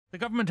The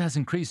government has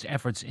increased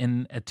efforts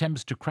in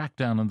attempts to crack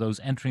down on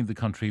those entering the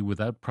country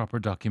without proper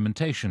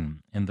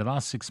documentation. In the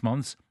last 6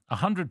 months,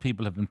 100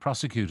 people have been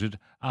prosecuted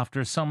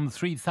after some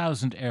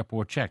 3,000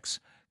 airport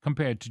checks,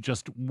 compared to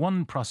just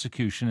one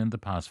prosecution in the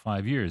past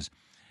 5 years.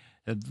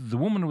 The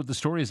woman with the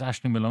story is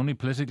Aisling Moloney,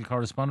 political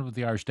correspondent with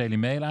the Irish Daily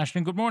Mail.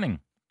 Aisling, good morning.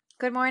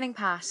 Good morning,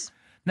 Pat.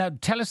 Now,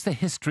 tell us the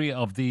history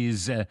of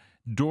these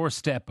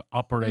doorstep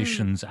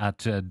operations at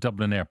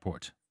Dublin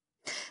Airport.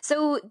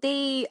 So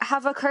they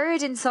have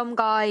occurred in some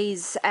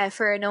guise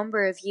for a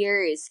number of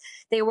years.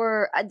 They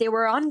were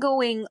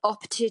ongoing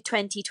up to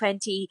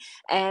 2020.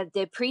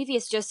 The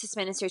previous Justice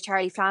Minister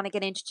Charlie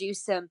Flanagan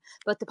introduced them,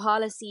 but the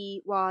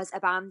policy was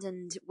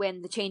abandoned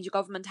when the change of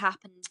government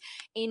happened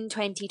in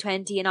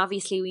 2020. And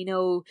obviously, we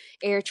know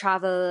air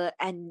travel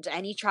and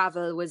any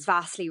travel was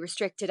vastly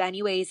restricted,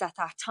 anyways, at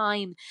that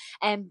time.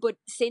 But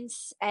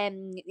since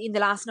in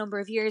the last number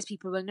of years,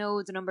 people will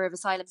know the number of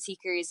asylum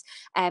seekers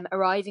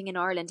arriving in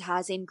Ireland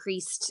has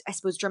increased, I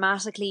suppose,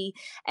 dramatically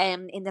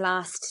in the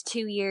last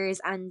 2 years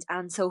and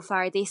so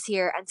far this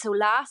year. And so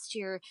last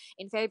year,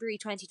 in February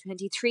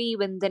 2023,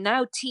 when the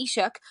now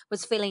Taoiseach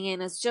was filling in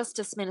as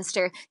Justice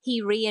Minister,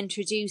 he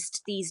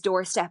reintroduced these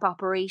doorstep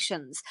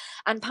operations.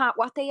 And Pat,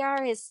 what they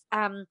are is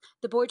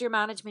the Border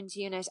Management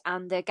Unit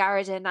and the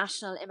Garda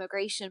National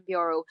Immigration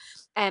Bureau.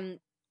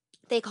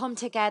 They come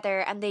together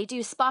and they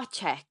do spot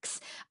checks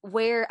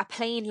where a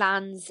plane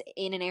lands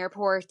in an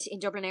airport, in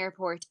Dublin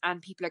Airport,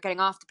 and people are getting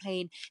off the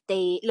plane.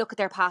 They look at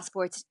their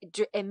passports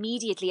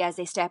immediately as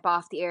they step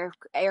off the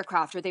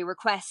aircraft, or they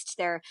request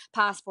their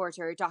passport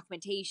or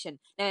documentation.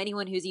 Now,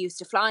 anyone who's used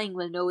to flying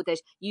will know that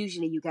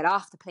usually you get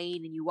off the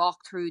plane and you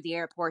walk through the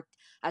airport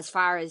as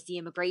far as the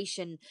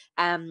immigration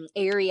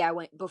area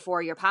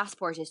before your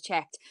passport is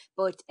checked.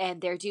 But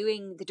they're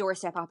doing the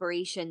doorstep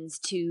operations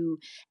to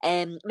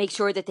make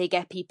sure that they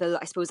get people,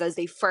 I suppose, as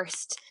they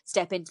first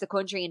step into the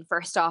country and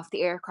first off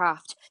the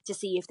aircraft, to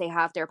see if they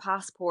have their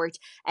passport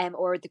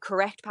or the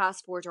correct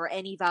passport or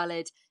any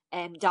valid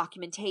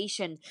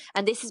documentation.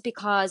 And this is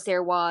because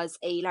there was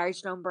a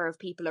large number of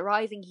people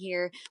arriving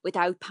here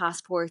without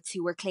passports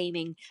who were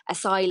claiming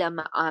asylum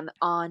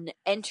on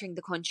entering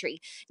the country.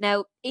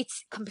 Now,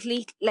 it's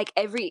complete, like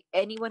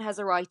anyone has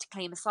a right to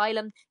claim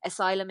asylum.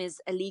 Asylum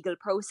is a legal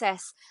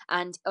process,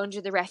 and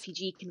under the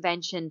Refugee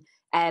Convention,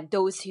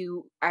 those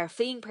who are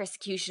fleeing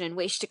persecution and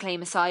wish to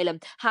claim asylum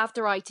have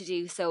the right to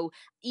do so,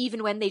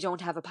 even when they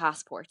don't have a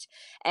passport.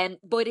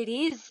 But it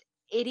is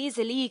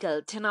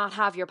illegal to not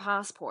have your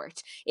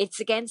passport. It's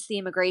against the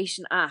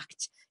Immigration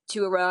Act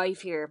to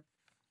arrive here,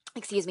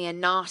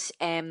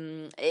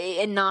 and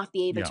not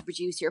be able to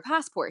produce your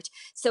passport.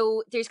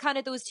 So there's kind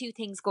of those two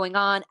things going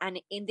on, and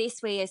in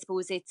this way, I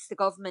suppose it's the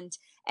government,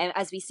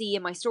 as we see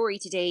in my story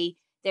today.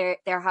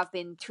 There have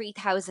been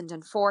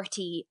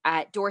 3,040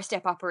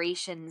 doorstep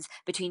operations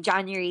between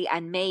January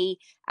and May,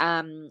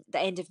 the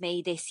end of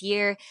May this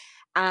year.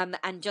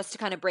 And just to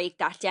kind of break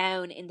that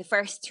down, in the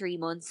first 3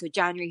 months, so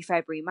January,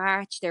 February,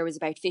 March, there was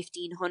about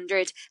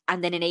 1,500.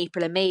 And then in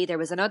April and May, there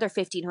was another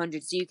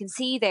 1,500. So you can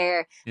see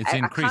there It's a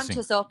increasing.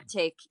 conscious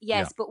uptick.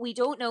 Yes, but we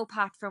don't know,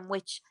 Pat, from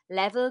which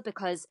level,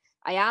 because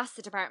I asked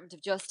the Department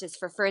of Justice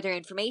for further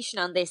information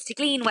on this to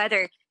glean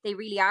whether they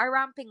really are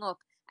ramping up.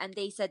 And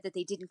they said that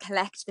they didn't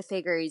collect the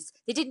figures.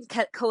 They didn't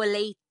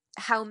collate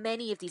how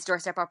many of these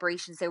doorstep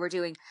operations they were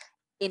doing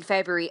in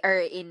February or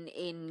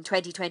in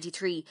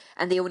 2023,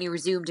 and they only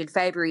resumed in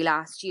February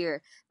last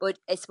year. But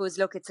I suppose,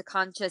 look, it's a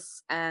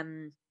conscious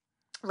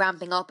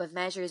ramping up of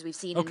measures we've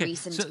seen in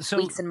recent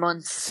weeks and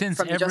months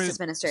from the Justice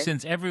Minister.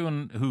 Since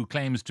everyone who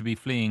claims to be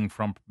fleeing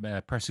from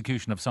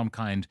persecution of some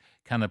kind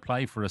can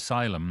apply for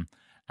asylum,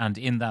 and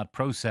in that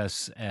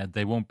process,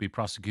 they won't be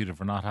prosecuted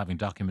for not having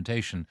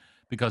documentation,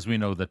 because we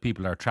know that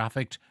people are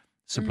trafficked,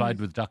 supplied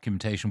with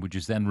documentation, which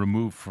is then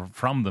removed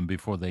from them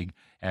before they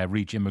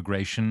reach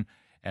immigration.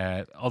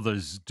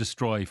 Others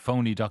destroy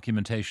phony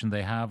documentation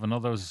they have, and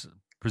others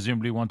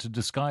presumably want to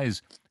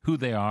disguise who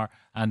they are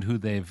and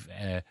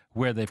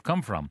where they've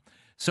come from.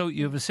 So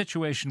you have a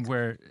situation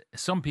where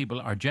some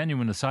people are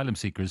genuine asylum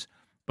seekers,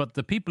 but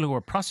the people who are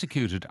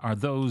prosecuted are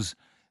those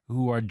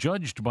who are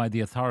judged by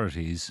the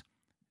authorities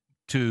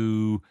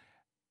to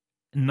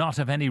not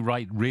have any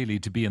right really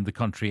to be in the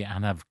country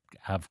and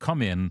have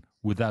come in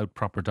without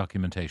proper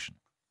documentation.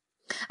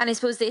 And I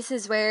suppose this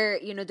is where,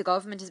 the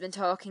government has been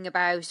talking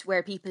about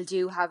where people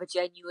do have a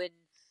genuine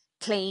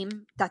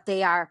claim that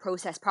they are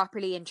processed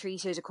properly and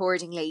treated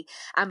accordingly,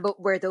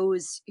 but where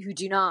those who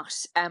do not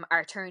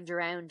are turned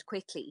around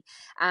quickly.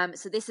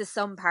 So this is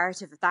some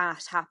part of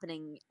that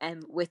happening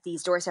with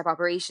these doorstep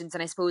operations.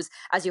 And I suppose,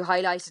 as you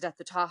highlighted at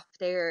the top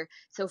there,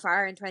 so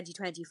far in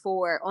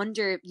 2024,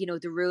 under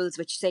the rules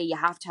which say you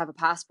have to have a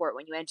passport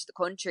when you enter the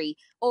country,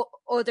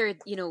 other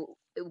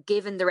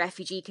given the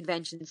Refugee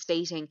Convention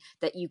stating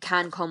that you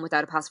can come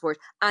without a passport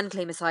and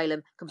claim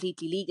asylum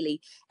completely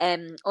legally,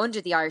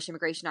 under the Irish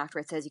Immigration Act,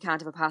 where it says you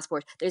can't have a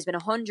passport, there's been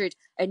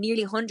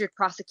nearly 100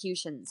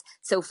 prosecutions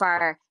so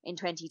far in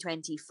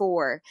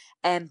 2024,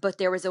 but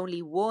there was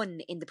only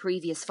one in the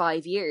previous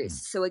 5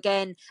 years. So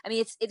again, I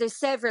mean, there's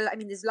several. I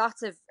mean, there's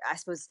lots of, I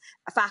suppose,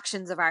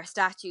 factions of our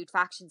statute,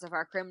 factions of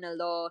our criminal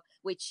law,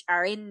 which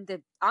are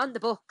on the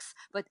books,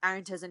 but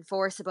aren't as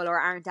enforceable or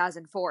aren't as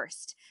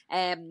enforced,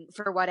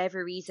 for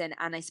whatever reason.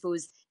 And I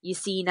suppose you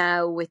see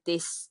now with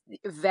this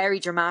very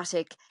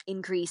dramatic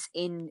increase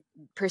in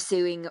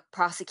pursuing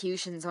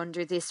prosecutions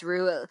under this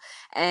rule,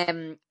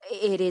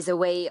 it is a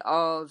way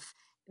of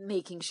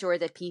making sure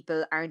that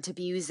people aren't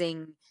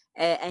abusing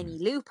any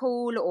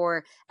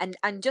loophole,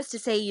 and just to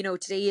say,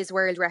 today is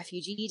World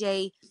Refugee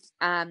Day.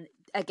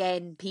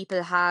 Again,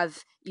 people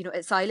have,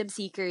 asylum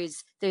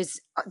seekers,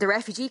 the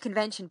Refugee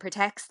Convention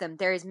protects them.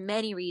 There's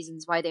many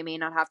reasons why they may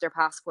not have their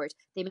passport.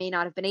 They may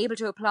not have been able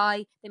to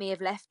apply. They may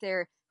have left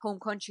their home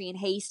country in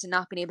haste and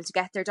not been able to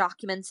get their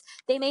documents.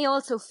 They may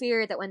also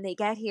fear that when they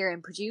get here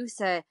and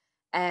produce a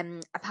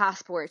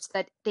passport,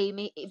 that they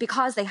may,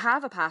 because they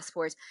have a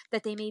passport,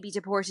 that they may be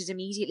deported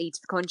immediately to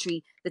the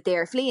country that they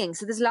are fleeing.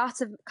 So there's lots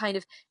of kind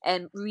of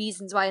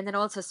reasons why. And then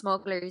also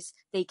smugglers,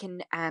 they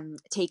can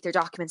take their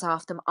documents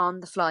off them on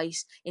the flight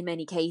in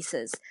many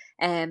cases.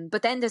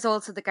 But then there's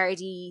also the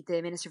Gardaí.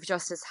 The Minister for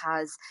Justice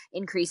has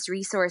increased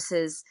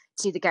resources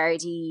to the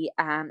Gardaí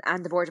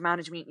and the Border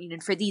Management Union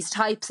for these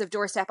types of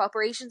doorstep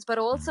operations, but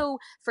also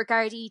for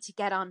Gardaí to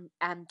get on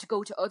to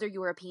go to other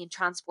European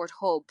transport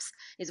hubs,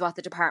 is what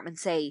the department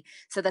say,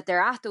 so that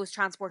they're at those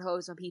transport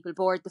hubs when people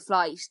board the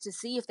flight to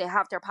see if they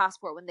have their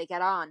passport when they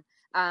get on,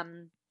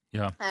 and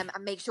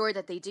make sure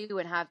that they do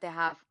and they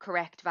have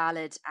correct,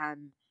 valid,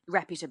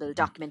 reputable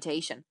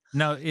documentation.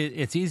 Now,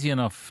 it's easy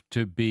enough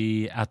to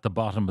be at the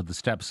bottom of the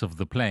steps of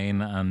the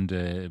plane and,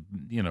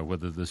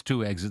 whether there's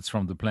two exits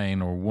from the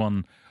plane or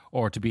one,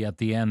 or to be at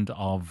the end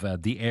of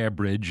the air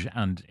bridge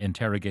and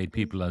interrogate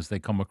people as they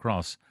come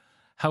across.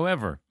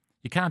 However,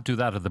 you can't do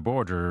that at the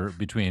border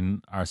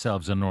between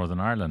ourselves and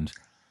Northern Ireland.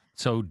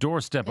 So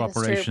doorstep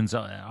operations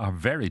are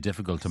very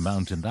difficult to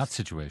mount in that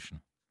situation.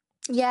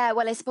 Yeah,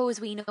 well, I suppose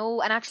we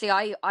know, and actually,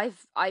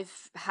 I've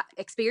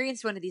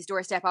experienced one of these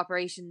doorstep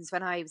operations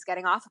when I was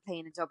getting off a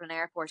plane in Dublin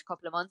Airport a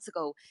couple of months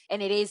ago,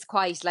 and it is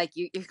quite like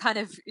you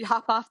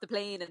hop off the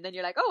plane and then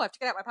you're like, oh, I have to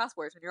get out my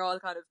passport, and you're all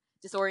kind of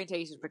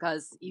disorientated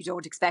because you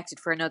don't expect it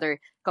for another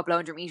couple of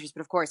 100 meters.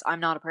 But of course,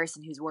 I'm not a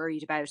person who's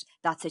worried about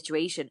that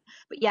situation.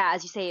 But yeah,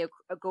 as you say,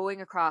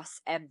 going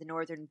across the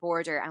northern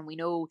border, and we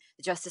know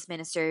the Justice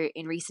Minister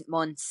in recent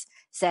months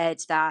said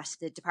that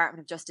the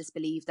Department of Justice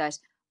believe that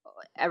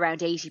around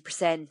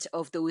 80%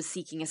 of those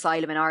seeking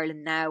asylum in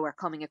Ireland now are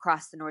coming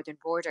across the northern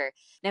border.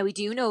 Now, we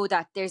do know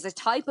that there's a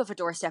type of a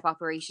doorstep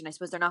operation. I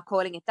suppose they're not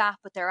calling it that,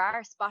 but there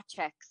are spot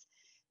checks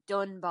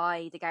done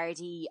by the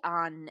Gardaí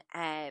on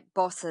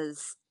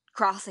buses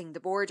crossing the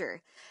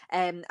border,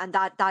 and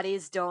that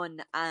is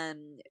done,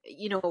 on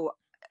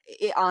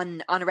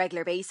a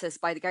regular basis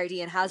by the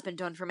Gardaí, and has been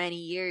done for many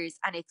years.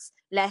 And it's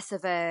less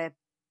of a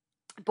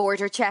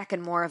border check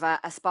and more of a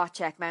spot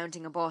check,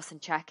 mounting a bus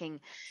and checking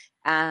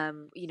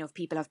if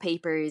people have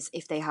papers,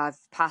 if they have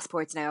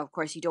passports. Now, of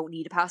course, you don't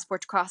need a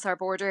passport to cross our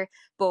border,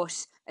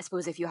 but I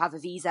suppose if you have a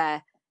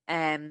visa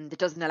that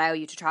doesn't allow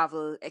you to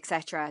travel,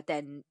 etc.,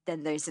 then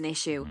there's an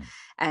issue.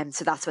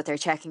 So that's what they're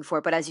checking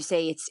for. But as you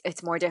say,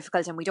 it's more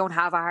difficult, and we don't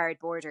have a hard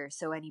border,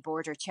 so any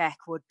border check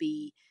would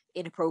be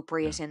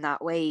inappropriate in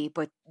that way.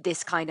 But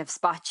this kind of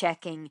spot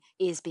checking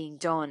is being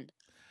done.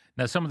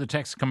 Now, some of the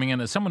texts coming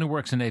in, as someone who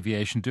works in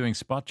aviation, doing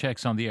spot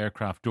checks on the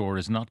aircraft door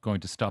is not going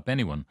to stop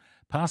anyone.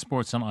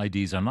 Passports and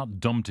IDs are not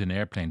dumped in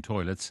airplane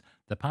toilets.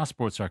 The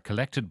passports are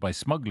collected by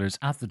smugglers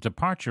at the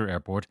departure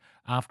airport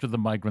after the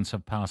migrants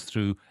have passed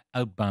through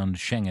outbound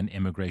Schengen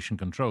immigration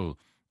control.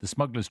 The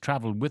smugglers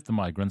travel with the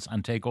migrants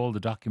and take all the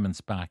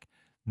documents back,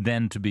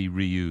 then to be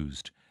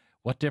reused.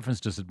 What difference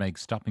does it make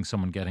stopping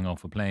someone getting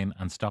off a plane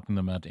and stopping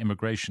them at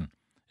immigration?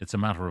 It's a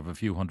matter of a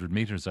few hundred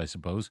meters, I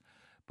suppose.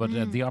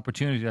 But the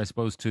opportunity, I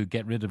suppose, to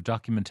get rid of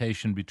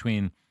documentation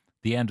between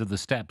the end of the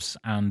steps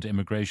and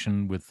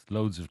immigration with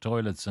loads of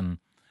toilets and,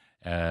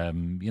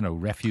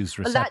 refuse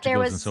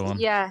receptacles and so on.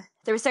 Yeah,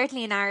 there was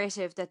certainly a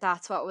narrative that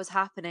that's what was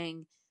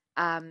happening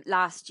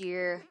last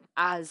year.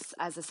 As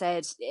I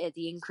said,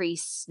 the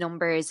increased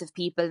numbers of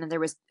people, and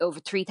there was over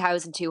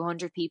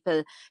 3,200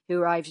 people who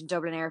arrived in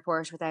Dublin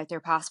Airport without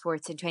their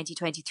passports in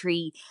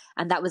 2023,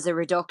 and that was a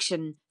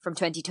reduction from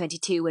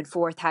 2022 when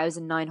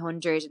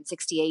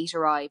 4,968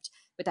 arrived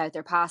without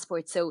their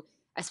passports. So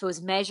I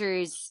suppose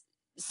measures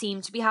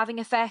seem to be having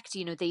effect.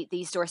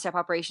 These doorstep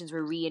operations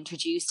were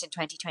reintroduced in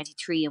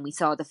 2023, and we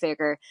saw the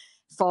figure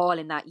fall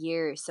in that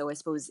year. So I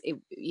suppose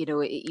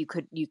you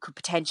could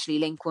potentially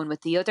link one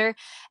with the other,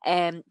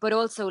 but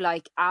also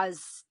I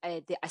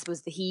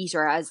suppose the heat,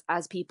 or as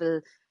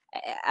people,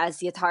 as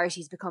the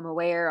authorities become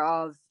aware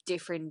of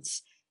different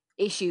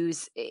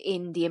issues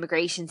in the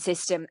immigration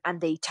system and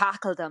they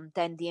tackle them,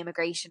 then the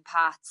immigration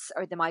paths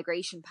or the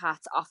migration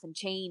paths often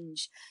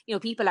change.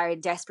 People are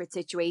in desperate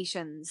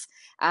situations,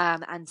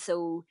 and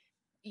so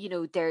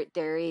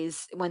there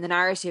is, when the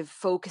narrative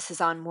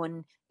focuses on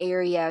one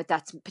area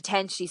that's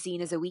potentially seen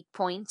as a weak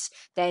point,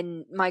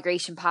 then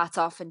migration paths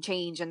often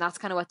change. And that's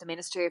kind of what the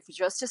Minister for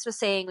Justice was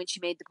saying when she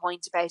made the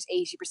point about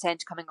 80%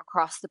 coming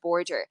across the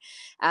border,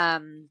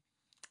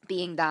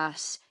 being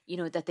that,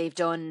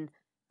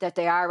 that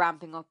they are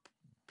ramping up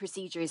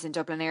procedures in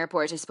Dublin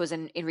Airport. I suppose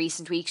in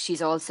recent weeks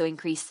she's also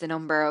increased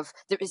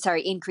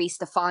increased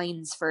the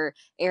fines for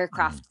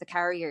aircraft, the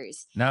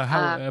carriers. Now,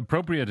 how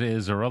appropriate it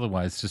is or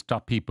otherwise to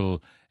stop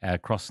people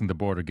crossing the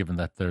border, given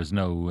that there's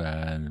no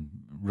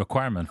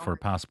requirement for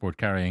passport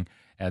carrying.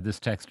 This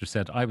texter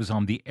said, I was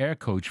on the air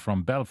coach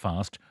from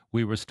Belfast.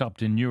 We were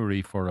stopped in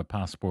Newry for a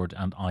passport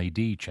and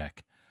ID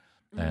check.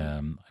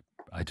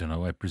 I don't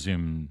know, I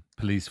presume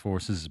police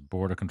forces,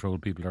 border control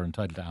people are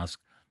entitled to ask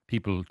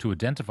people to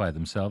identify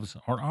themselves,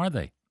 or are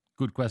they?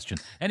 Good question.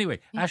 Anyway,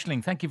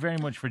 Aisling, thank you very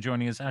much for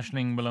joining us.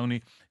 Aisling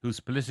Moloney, who's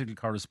political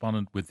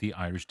correspondent with the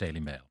Irish Daily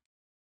Mail.